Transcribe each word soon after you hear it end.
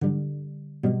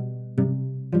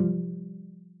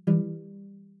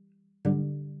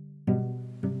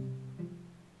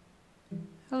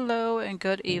and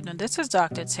good evening. This is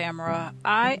Dr. Tamara.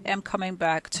 I am coming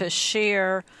back to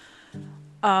share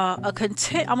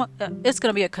it's going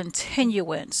to be a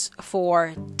continuance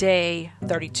for day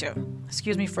 32.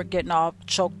 Excuse me for getting all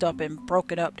choked up and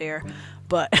broken up there,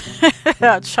 but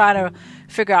I'm trying to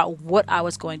figure out what I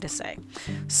was going to say.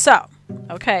 So,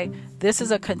 okay, this is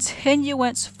a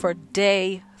continuance for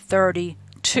day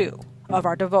 32 of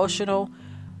our devotional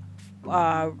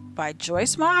by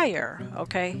Joyce Meyer,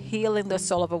 okay, Healing the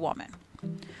Soul of a Woman.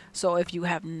 So if you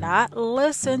have not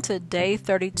listened to day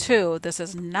 32, this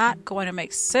is not going to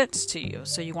make sense to you.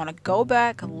 So you want to go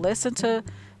back, listen to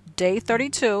day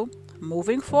 32,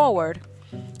 moving forward,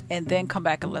 and then come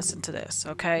back and listen to this,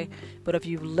 okay? But if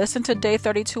you've listened to day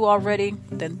 32 already,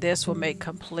 then this will make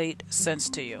complete sense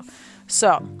to you.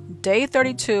 So day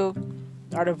 32,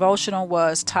 our devotional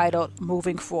was titled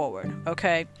Moving Forward,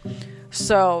 okay?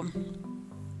 So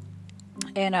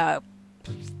in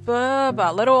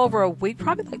about a little over a week,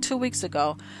 probably like 2 weeks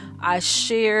ago, I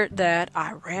shared that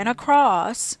I ran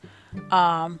across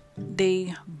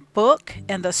the book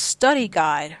and the study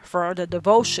guide for the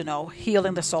devotional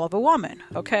Healing the Soul of a Woman.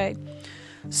 Okay,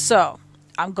 so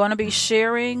I'm going to be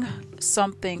sharing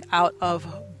something out of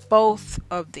both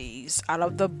of these, out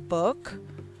of the book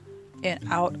and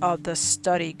out of the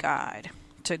study guide,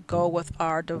 to go with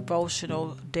our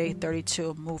devotional day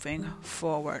 32 moving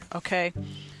forward. Okay,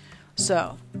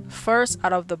 so first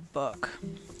out of the book.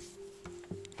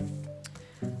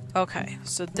 Okay,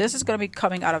 so this is going to be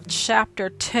coming out of chapter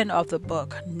 10 of the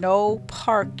book, No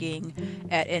Parking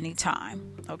at Any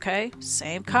Time. Okay,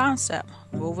 same concept.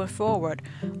 Moving forward,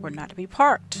 we're not to be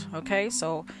parked. Okay,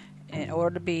 so in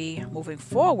order to be moving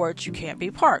forward, you can't be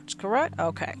parked, correct?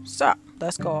 Okay, so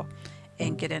let's go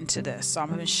and get into this. So I'm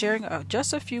going to be sharing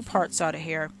just a few parts out of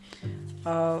here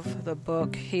of the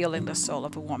book Healing the Soul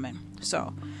of a Woman.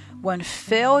 So, when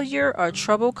failure or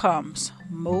trouble comes,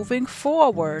 moving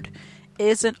forward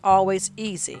isn't always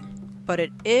easy, but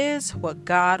it is what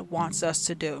God wants us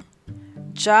to do.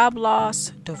 Job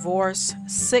loss, divorce,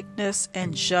 sickness,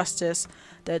 injustice,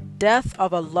 the death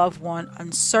of a loved one,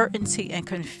 uncertainty, and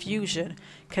confusion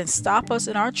can stop us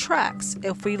in our tracks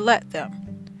if we let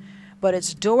them. But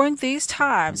it's during these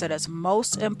times that it's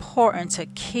most important to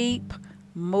keep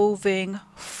moving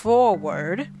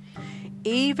forward,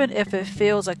 even if it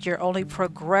feels like you're only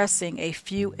progressing a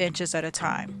few inches at a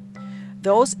time.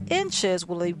 Those inches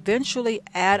will eventually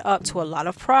add up to a lot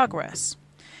of progress.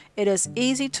 It is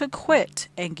easy to quit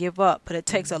and give up, but it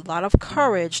takes a lot of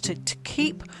courage to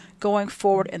keep going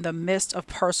forward in the midst of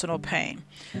personal pain.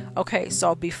 Okay,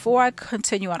 so before I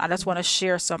continue on, I just want to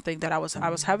share something that I was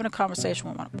having a conversation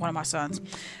with one of my sons,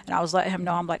 and I was letting him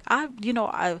know, I'm like, I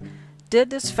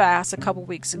did this fast a couple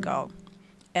weeks ago,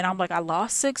 and I'm like, I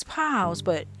lost 6 pounds,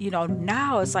 but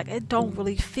now it's like it don't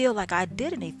really feel like I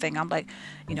did anything. I'm like,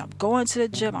 I'm going to the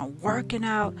gym, I'm working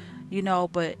out,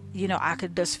 but I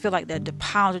could just feel like that the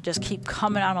pounds would just keep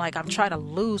coming out. I'm like, I'm trying to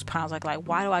lose pounds. Like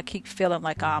why do I keep feeling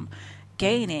like I'm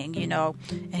gaining?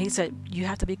 And he said, you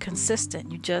have to be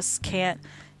consistent. You just can't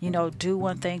do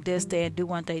one thing this day and do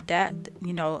one day that,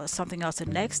 something else the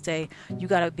next day. You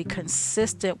got to be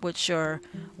consistent with your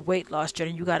weight loss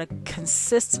journey. You got to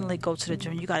consistently go to the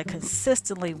gym. You got to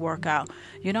consistently work out.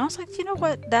 I was like,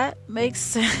 what? That makes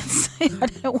sense. I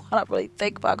didn't want to really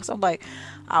think about it, because I'm like,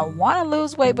 I want to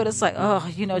lose weight, but it's like,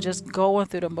 just going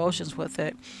through the motions with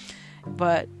it.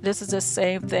 But this is the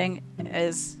same thing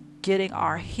as getting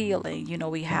our healing.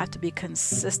 We have to be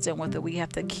consistent with it. We have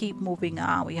to keep moving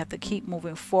on. We have to keep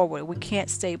moving forward. We can't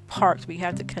stay parked. We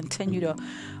have to continue to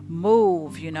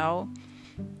move, no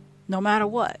matter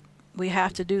what. We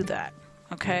have to do that.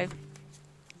 Okay.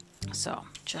 So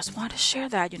just wanted to share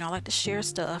that. I like to share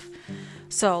stuff.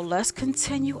 So let's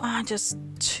continue on, just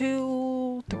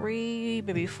 2, 3,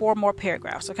 maybe 4 more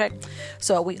paragraphs. Okay.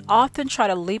 So we often try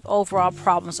to leap over our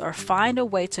problems or find a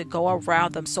way to go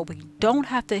around them so we don't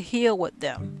have to deal with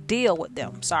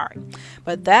them.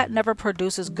 But that never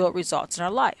produces good results in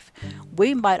our life.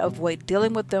 We might avoid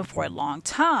dealing with them for a long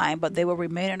time, but they will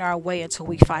remain in our way until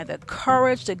we find the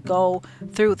courage to go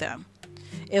through them.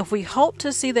 If we hope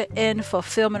to see the end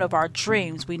fulfillment of our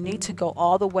dreams, we need to go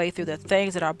all the way through the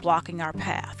things that are blocking our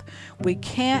path. We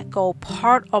can't go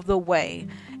part of the way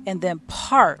and then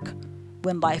park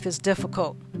when life is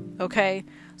difficult. Okay?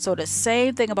 So the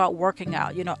same thing about working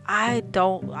out.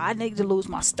 I need to lose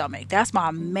my stomach. That's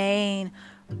my main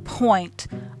point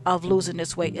of losing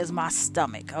this weight, is my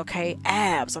stomach. Okay?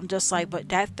 Abs. I'm just like, but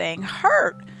that thing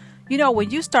hurt. When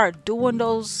you start doing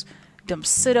them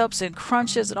sit-ups and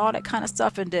crunches and all that kind of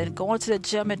stuff, and then going to the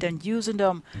gym and then using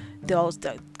the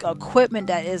equipment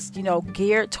that is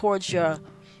geared towards your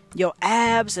your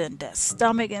abs and that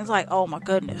stomach, and it's like, oh my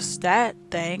goodness, that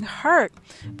thing hurt.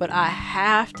 But I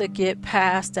have to get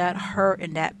past that hurt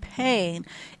and that pain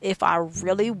if I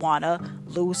really want to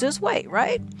lose this weight,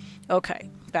 right? Okay,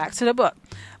 back to the book.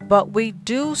 But we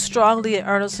do strongly and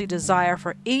earnestly desire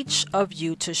for each of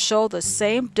you to show the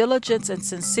same diligence and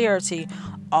sincerity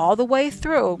all the way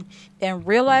through, and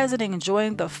realizing and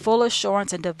enjoying the full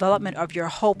assurance and development of your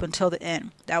hope until the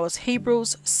end. That was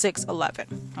Hebrews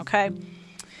 6:11. Okay.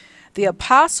 The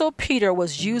Apostle Peter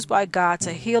was used by God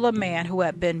to heal a man who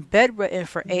had been bedridden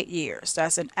for 8 years.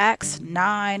 That's in Acts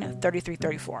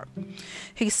 9:33-34.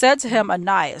 He said to him,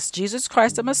 Ananias, Jesus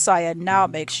Christ the Messiah now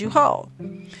makes you whole.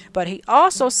 But he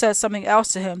also said something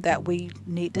else to him that we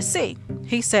need to see.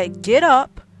 He said, get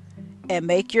up and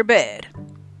make your bed.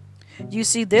 You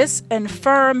see, this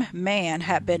infirm man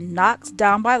had been knocked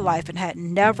down by life and had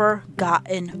never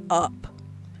gotten up.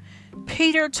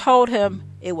 Peter told him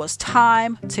it was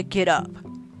time to get up.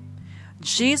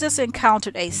 Jesus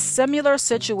encountered a similar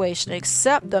situation,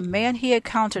 except the man he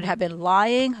encountered had been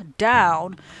lying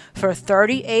down for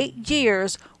 38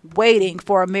 years waiting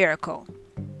for a miracle.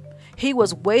 He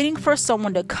was waiting for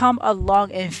someone to come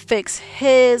along and fix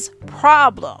his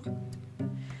problem.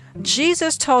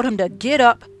 Jesus told him to get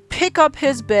up, pick up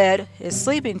his bed, his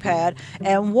sleeping pad,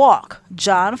 and walk.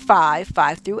 John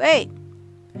 5:5-8.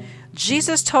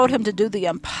 Jesus told him to do the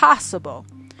impossible.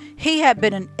 He had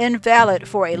been an invalid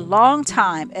for a long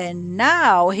time, and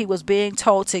now he was being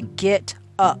told to get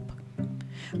up.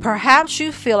 Perhaps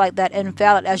you feel like that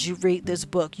invalid as you read this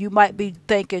book. You might be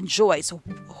thinking, Joyce,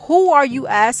 who are you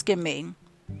asking me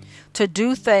to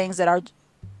do things that are...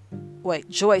 Wait,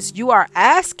 Joyce, you are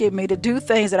asking me to do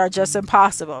things that are just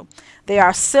impossible. They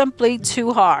are simply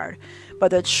too hard. But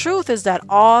the truth is that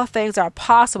all things are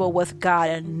possible with God,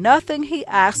 and nothing he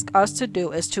asks us to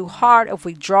do is too hard if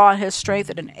we draw on his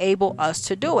strength and enable us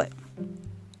to do it.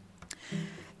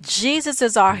 Jesus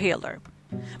is our healer,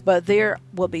 but there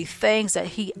will be things that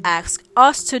he asks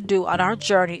us to do on our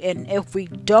journey, and if we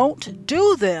don't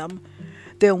do them,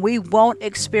 then we won't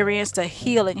experience the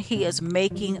healing he is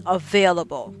making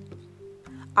available.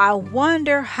 I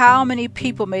wonder how many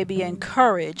people may be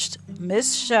encouraged,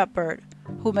 Miss Shepherd,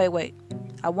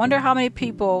 I wonder how many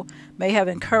people may have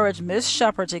encouraged Miss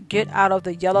Shepherd to get out of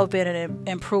the yellow van and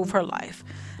improve her life.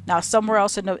 Now, somewhere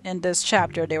else in this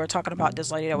chapter, they were talking about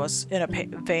this lady that was in a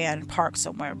van parked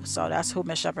somewhere. So that's who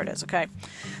Miss Shepherd is, okay?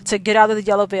 To get out of the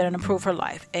yellow van and improve her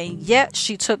life. And yet,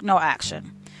 she took no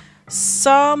action.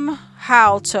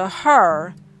 Somehow, to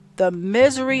her, the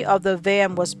misery of the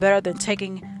van was better than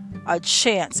taking a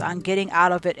chance on getting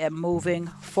out of it and moving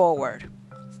forward.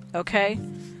 Okay?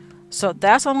 So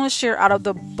that's what I'm going to share out of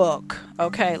the book.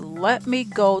 Okay, let me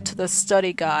go to the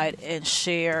study guide and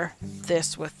share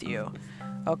this with you.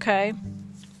 Okay,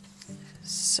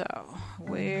 so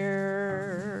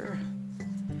where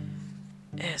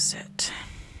is it?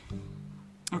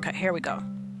 Okay, here we go.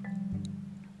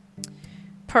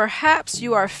 Perhaps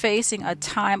you are facing a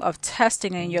time of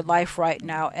testing in your life right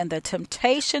now, and the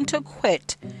temptation to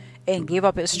quit and give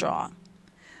up is strong.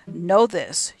 Know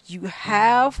this, you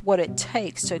have what it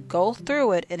takes to go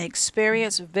through it and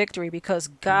experience victory because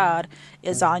God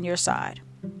is on your side.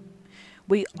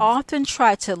 We often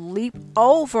try to leap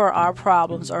over our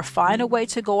problems or find a way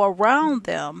to go around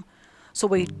them so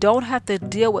we don't have to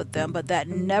deal with them, but that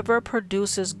never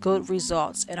produces good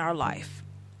results in our life.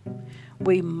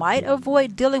 We might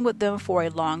avoid dealing with them for a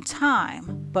long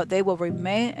time, but they will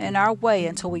remain in our way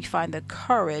until we find the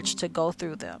courage to go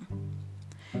through them.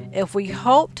 If we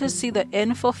hope to see the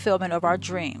end fulfillment of our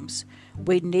dreams,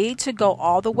 we need to go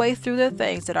all the way through the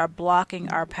things that are blocking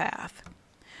our path.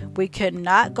 We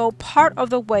cannot go part of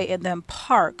the way and then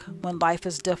park when life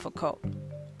is difficult.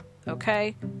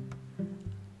 Okay?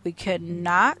 We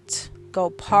cannot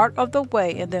go part of the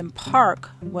way and then park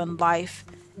when life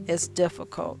is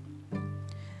difficult.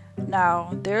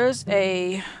 Now, there's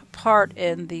a part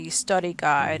in the study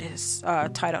guide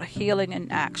titled Healing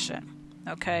in Action.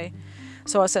 Okay?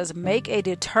 So it says, make a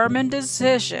determined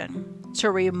decision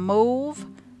to remove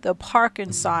the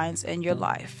parking signs in your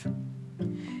life.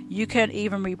 You can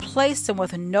even replace them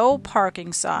with no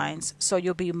parking signs, so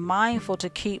you'll be mindful to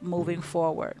keep moving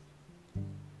forward.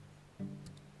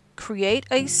 Create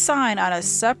a sign on a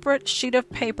separate sheet of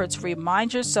paper to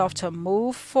remind yourself to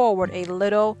move forward a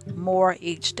little more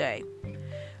each day.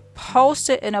 Post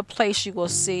it in a place you will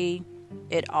see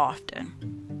it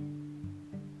often.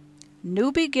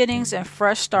 New beginnings and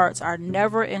fresh starts are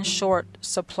never in short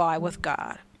supply with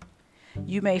God.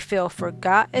 You may feel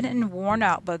forgotten and worn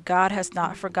out, but God has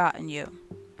not forgotten you.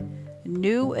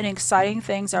 New and exciting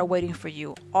things are waiting for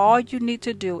you. All you need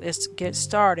to do is get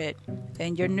started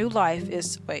in your new life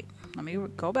is, wait, let me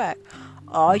go back.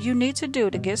 All you need to do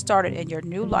to get started in your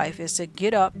new life is to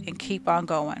get up and keep on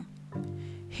going.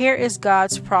 Here is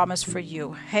God's promise for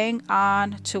you. Hang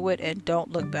on to it and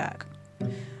don't look back.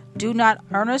 Do not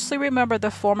earnestly remember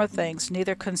the former things,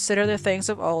 neither consider the things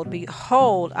of old.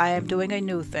 Behold, I am doing a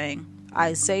new thing.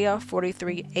 Isaiah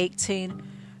 43:18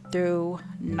 through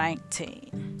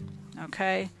 19.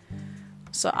 Okay?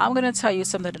 So I'm going to tell you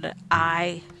something that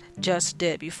I just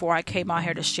did before I came out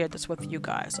here to share this with you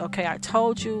guys. Okay, I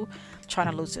told you,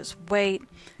 trying to lose this weight,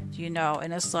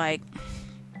 and it's like,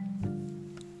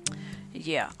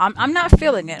 yeah, I'm not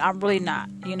feeling it. I'm really not.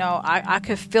 I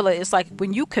could feel it. It's like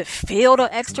when you could feel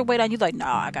the extra weight on you, like,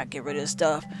 nah, I got to get rid of this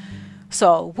stuff.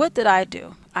 So what did I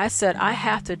do? I said, I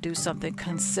have to do something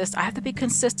consistent. I have to be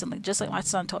consistently, just like my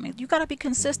son told me, you got to be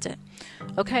consistent.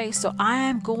 Okay, so I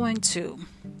am going to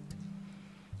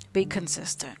be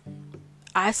consistent.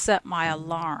 I set my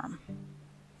alarm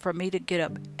for me to get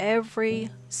up every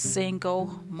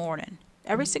single morning.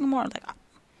 Every single morning,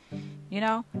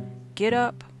 get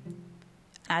up.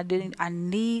 I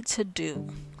need to do,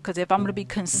 because if I'm going to be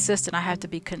consistent, I have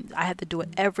to do it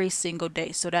every single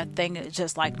day. So that thing is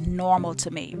just like normal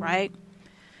to me, right?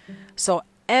 So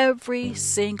every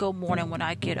single morning when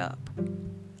I get up,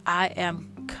 I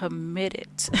am committed.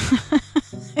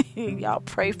 Y'all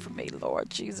pray for me, Lord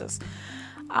Jesus.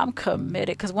 I'm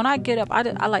committed, because when I get up, I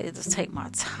like to just take my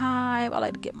time. I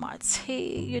like to get my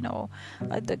tea, I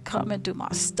like to come and do my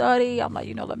study. I'm like,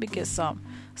 let me get some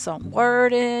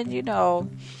word in,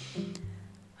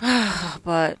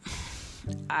 but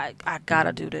I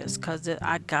gotta do this, because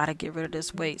I gotta get rid of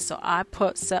this weight. So I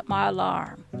set my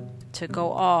alarm to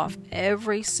go off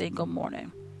every single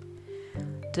morning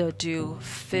to do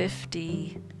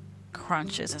 50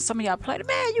 crunches. And some of y'all play,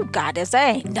 man, you got this.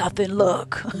 That ain't nothing.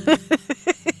 Look.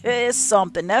 It's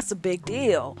something. That's a big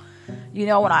deal. When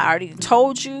I already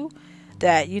told you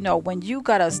that, when you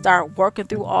gotta start working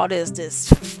through all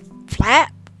this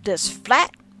flatness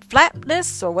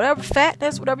or whatever,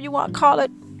 fatness, whatever you want to call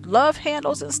it, love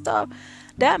handles and stuff,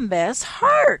 that mess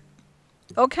hurt.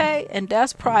 Okay? And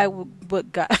that's probably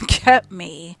what kept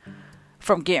me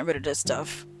from getting rid of this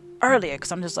stuff earlier,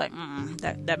 because I'm just like,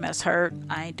 that mess hurt.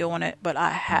 I ain't doing it, but I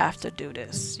have to do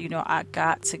this. I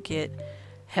got to get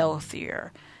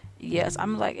healthier. Yes,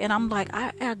 I'm like,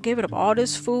 I give it up all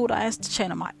this food. I have to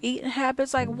change my eating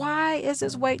habits. Like, why is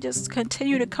this weight just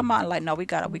continue to come on? Like, no, we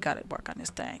gotta work on this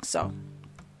thing. So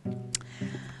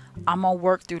I'm gonna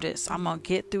work through this. I'm gonna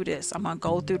get through this. I'm gonna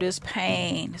go through this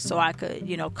pain so I could,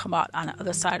 come out on the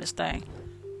other side of this thing.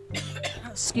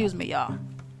 Excuse me, y'all.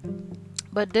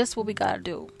 But this is what we gotta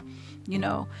do,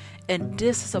 and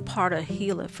this is a part of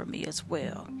healing for me as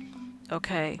well.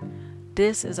 Okay.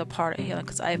 This is a part of healing,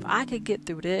 because if I could get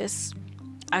through this,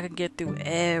 I can get through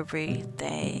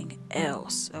everything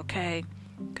else. Okay,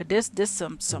 because this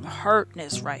some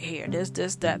hurtness right here.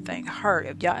 That thing hurt.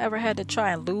 If y'all ever had to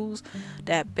try and lose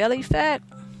that belly fat,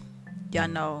 y'all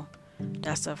know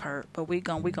that stuff hurt. But we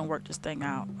gonna work this thing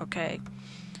out. Okay,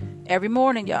 every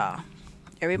morning, y'all.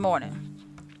 Every morning.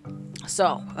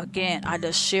 So again, I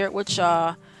just shared with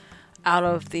y'all out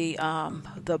of the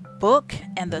book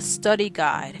and the study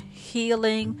guide,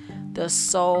 Healing the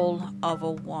Soul of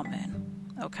a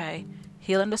Woman. Okay,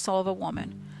 Healing the Soul of a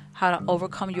Woman, how to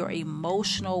overcome your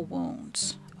emotional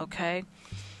wounds. Okay,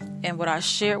 and what I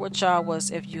shared with y'all was,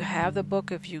 if you have the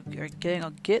book, if you are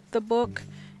get the book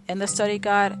and the study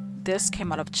guide, this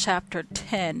came out of chapter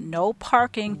 10, no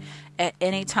parking at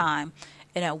any time,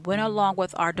 and it went along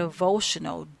with our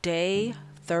devotional day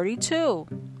 32.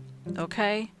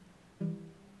 Okay,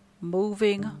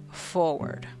 moving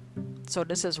forward. So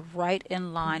this is right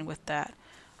in line with that.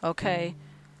 Okay,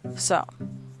 so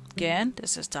again,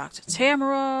 this is Dr.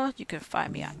 Tamara. You can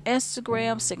find me on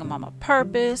Instagram, Single Mama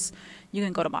Purpose. You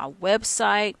can go to my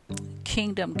website,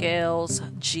 Kingdom Gals,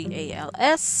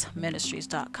 GALS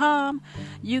Ministries.com.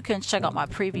 You can check out my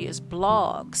previous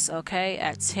blogs, okay,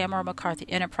 at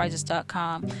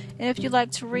TamaraMcCarthyEnterprises.com. And if you'd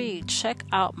like to read, check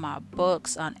out my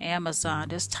books on Amazon.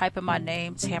 Just type in my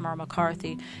name, Tamara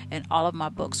McCarthy, and all of my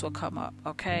books will come up,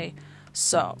 okay?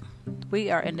 So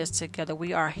we are in this together.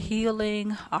 We are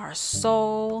healing our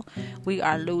soul. We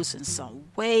are losing some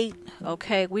weight,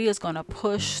 okay? We is going to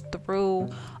push through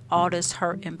all this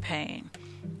hurt and pain,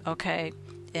 okay,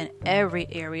 in every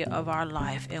area of our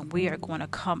life, and we are going to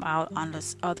come out on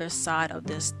this other side of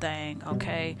this thing,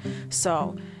 okay?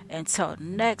 So until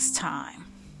next time,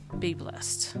 be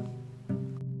blessed.